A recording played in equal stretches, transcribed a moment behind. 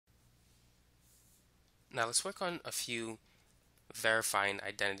Now let's work on a few verifying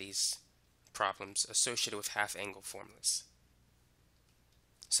identities problems associated with half-angle formulas.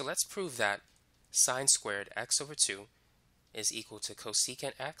 So let's prove that sine squared x over 2 is equal to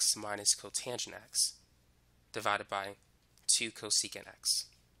cosecant x minus cotangent x divided by 2 cosecant x.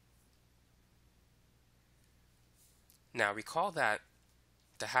 Now recall that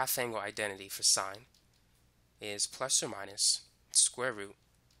the half-angle identity for sine is plus or minus square root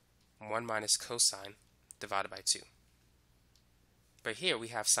 1 minus cosine divided by 2. But here we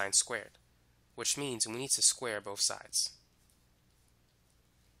have sine squared, which means we need to square both sides.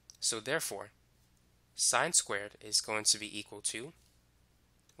 So therefore, sine squared is going to be equal to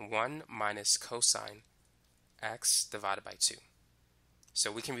 1 minus cosine x divided by 2.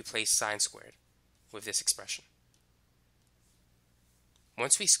 So we can replace sine squared with this expression.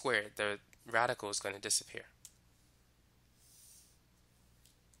 Once we square it, the radical is going to disappear.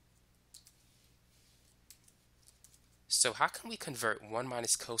 So how can we convert 1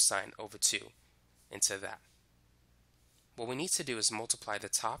 minus cosine over 2 into that? What we need to do is multiply the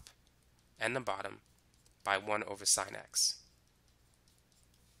top and the bottom by 1 over sine x.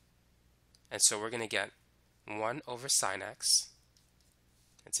 And so we're going to get 1 over sine x.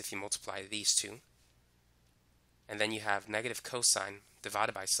 That's if you multiply these two. And then you have negative cosine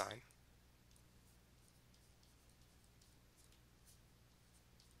divided by sine.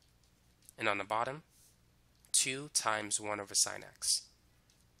 And on the bottom, 2 times 1 over sine x.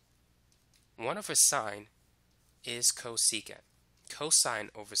 1 over sine is cosecant. Cosine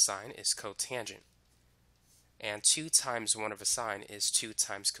over sine is cotangent. And 2 times 1 over sine is 2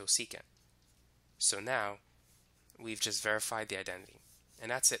 times cosecant. So now, we've just verified the identity. And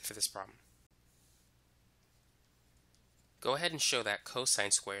that's it for this problem. Go ahead and show that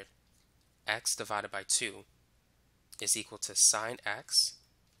cosine squared x divided by 2 is equal to sine x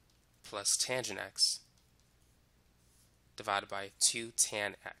plus tangent x divided by 2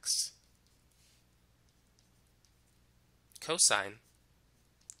 tan x. Cosine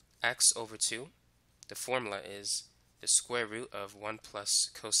x over 2, the formula is the square root of 1 plus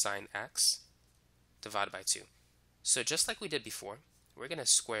cosine x divided by 2. So just like we did before, we're going to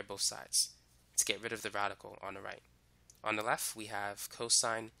square both sides to get rid of the radical on the right. On the left, we have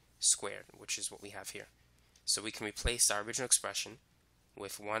cosine squared, which is what we have here. So we can replace our original expression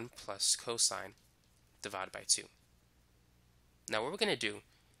with 1 plus cosine divided by 2. Now what we're going to do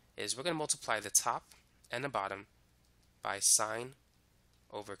is we're going to multiply the top and the bottom by sine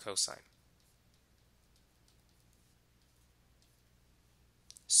over cosine.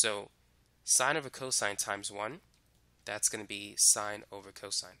 So sine over cosine times 1, that's going to be sine over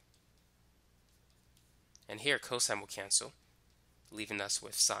cosine. And here cosine will cancel, leaving us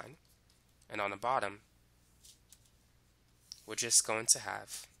with sine. And on the bottom, we're just going to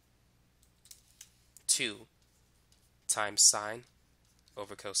have 2 times sine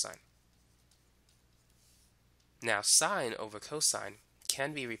over cosine. Now sine over cosine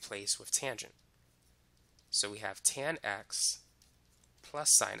can be replaced with tangent. So we have tan x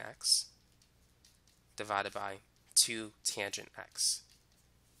plus sine x divided by 2 tangent x.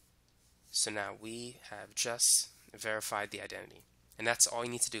 So now we have just verified the identity. And that's all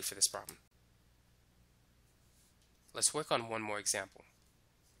you need to do for this problem. Let's work on one more example.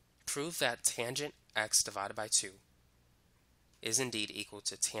 Prove that tangent x divided by 2 is indeed equal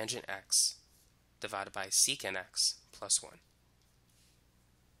to tangent x divided by secant x plus 1.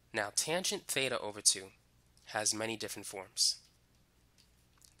 Now tangent theta over 2 has many different forms.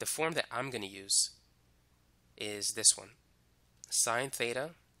 The form that I'm going to use is this one, sine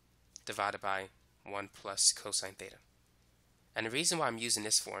theta divided by 1 plus cosine theta. And the reason why I'm using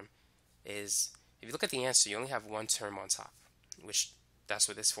this form is if you look at the answer, you only have one term on top, which that's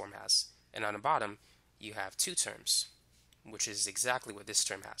what this form has. And on the bottom, you have 2 terms, which is exactly what this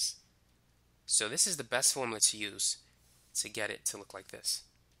term has. So this is the best formula to use to get it to look like this.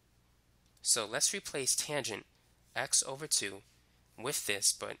 So let's replace tangent x over 2 with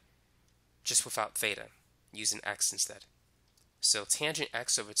this, but just without theta, using x instead. So tangent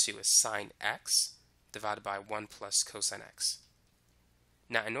x over 2 is sine x divided by 1 plus cosine x.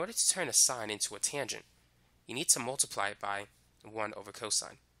 Now in order to turn a sine into a tangent, you need to multiply it by 1 over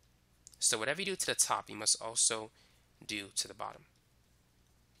cosine. So whatever you do to the top, you must also do to the bottom.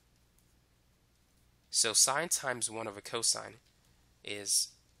 So sine times 1 over cosine is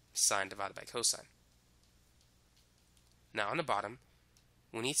sine divided by cosine. Now on the bottom,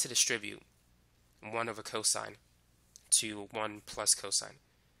 we need to distribute 1 over cosine to 1 plus cosine.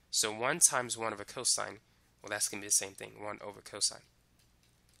 So 1 times 1 over cosine, well that's going to be the same thing, 1 over cosine.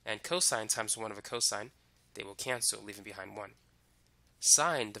 And cosine times 1 over cosine, they will cancel, leaving behind 1.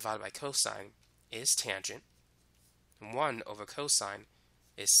 Sine divided by cosine is tangent, and 1 over cosine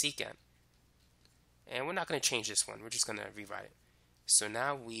is secant. And we're not going to change this one, we're just going to rewrite it. So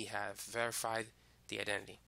now we have verified the identity.